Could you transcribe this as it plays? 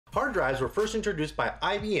Hard drives were first introduced by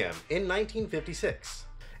IBM in 1956.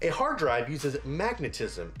 A hard drive uses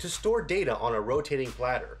magnetism to store data on a rotating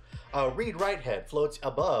platter. A read-write head floats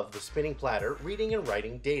above the spinning platter, reading and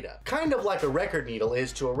writing data. Kind of like a record needle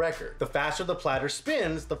is to a record. The faster the platter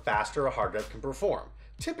spins, the faster a hard drive can perform.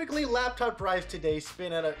 Typically, laptop drives today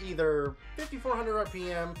spin at either 5400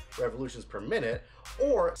 RPM, revolutions per minute,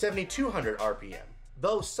 or 7200 RPM.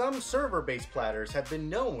 Though some server-based platters have been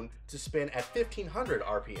known to spin at 1500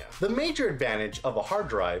 RPM. The major advantage of a hard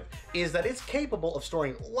drive is that it's capable of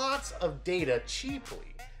storing lots of data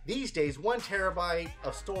cheaply. These days, 1 terabyte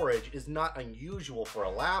of storage is not unusual for a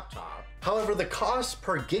laptop. However, the cost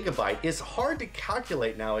per gigabyte is hard to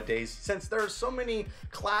calculate nowadays since there are so many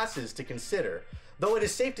classes to consider. Though it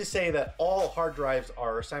is safe to say that all hard drives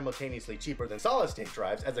are simultaneously cheaper than solid-state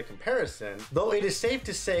drives as a comparison,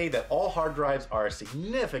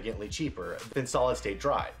 significantly cheaper than solid-state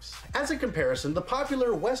drives. As a comparison, the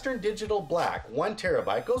popular Western Digital Black 1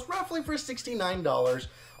 terabyte goes roughly for $69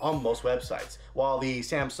 on most websites, while the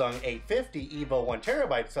Samsung 850 EVO 1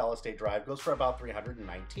 terabyte solid-state drive goes for about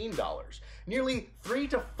 $319, nearly 3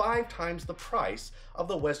 to 5 times the price of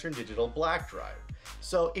the Western Digital Black drive.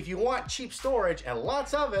 So if you want cheap storage and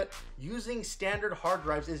lots of it, using standard hard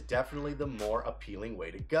drives is definitely the more appealing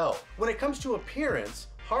way to go. When it comes to appearance,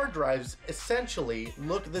 hard drives essentially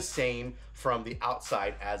look the same from the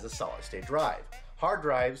outside as a solid-state drive. Hard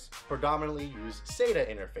drives predominantly use SATA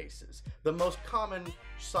interfaces. The most common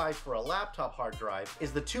size for a laptop hard drive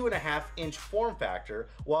is the 2.5-inch form factor,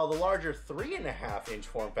 while the larger 3.5-inch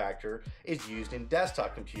form factor is used in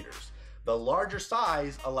desktop computers. The larger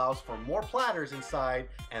size allows for more platters inside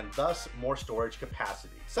and thus more storage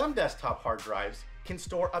capacity. Some desktop hard drives can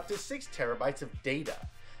store up to 6 terabytes of data.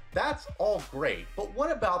 That's all great, but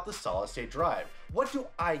what about the solid-state drive? What do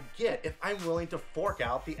I get if I'm willing to fork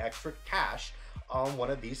out the extra cash on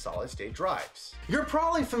one of these solid-state drives? You're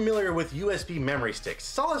probably familiar with USB memory sticks.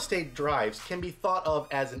 Solid-state drives can be thought of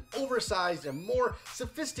as an oversized and more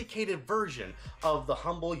sophisticated version of the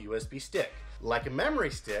humble USB stick. Like a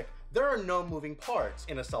memory stick, there are no moving parts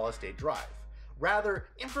in a solid-state drive. Rather,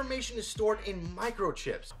 information is stored in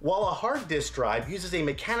microchips. While a hard disk drive uses a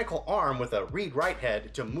mechanical arm with a read-write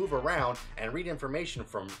head to move around and read information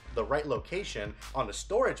from the right location on a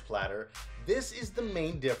storage platter, this is the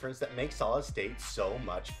main difference that makes solid-state so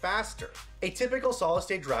much faster. A typical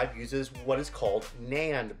solid-state drive uses what is called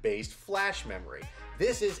NAND-based flash memory.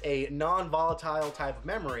 This is a non-volatile type of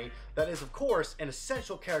memory that is, of course, an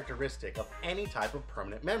essential characteristic of any type of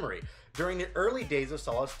permanent memory. During the early days of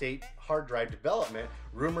solid-state hard drive development,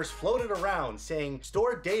 rumors floated around saying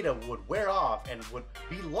stored data would wear off and would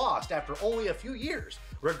be lost after only a few years.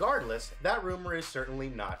 Regardless, that rumor is certainly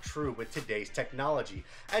not true with today's technology,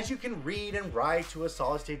 as you can read and write to a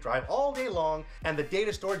solid-state drive all day long, and the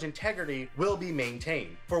data storage integrity will be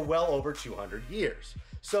maintained for well over 200 years.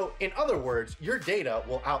 So, in other words, your data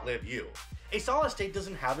will outlive you. A solid state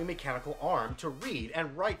doesn't have a mechanical arm to read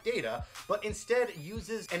and write data, but instead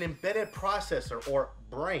uses an embedded processor or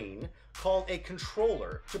brain called a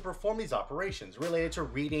controller to perform these operations related to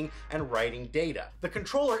reading and writing data. The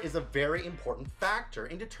controller is a very important factor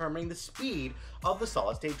in determining the speed of the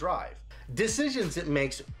solid-state drive. Decisions it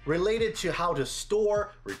makes related to how to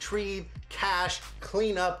store, retrieve, cache,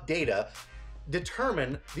 clean up data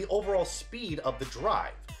determine the overall speed of the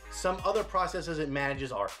drive. Some other processes it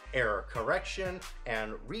manages are error correction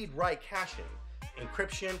and read-write caching,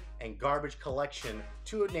 encryption, and garbage collection,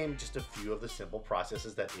 to name just a few of the simple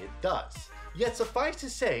processes that it does. Yet suffice to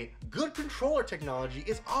say, good controller technology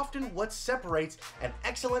is often what separates an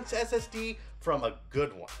excellent SSD from a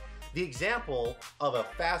good one. The example of a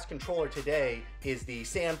fast controller today is the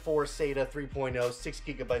SAN4 SATA 3.0 6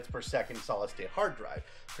 gigabytes per second solid-state hard drive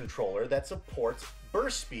controller that supports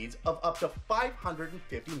burst speeds of up to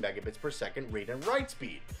 550 megabits per second read and write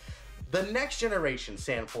speed. The next generation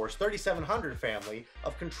SAN4's 3700 family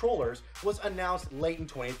of controllers was announced late in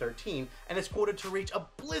 2013 and is quoted to reach a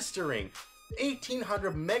blistering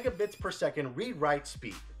 1800 megabits per second read-write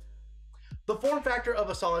speed. The form factor of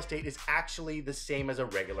a solid state is actually the same as a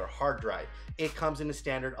regular hard drive. It comes in a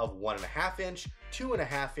standard of 1.5-inch,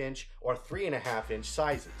 2.5-inch, or 3.5-inch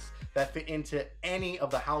sizes that fit into any of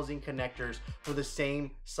the housing connectors for the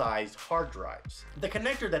same sized hard drives. The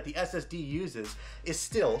connector that the SSD uses is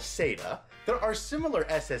still SATA. There are similar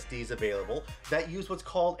SSDs available that use what's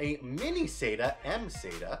called a mini SATA,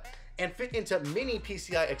 mSATA, and fit into mini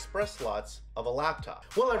PCI Express slots of a laptop.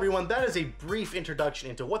 Well everyone, that is a brief introduction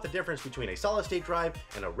into what the difference between a solid state drive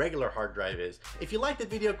and a regular hard drive is. If you liked the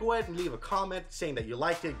video, go ahead and leave a comment saying that you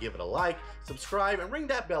liked it, give it a like, subscribe, and ring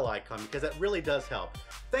that bell icon because that really does help.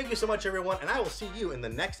 Thank you so much everyone, and I will see you in the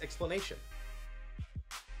next explanation.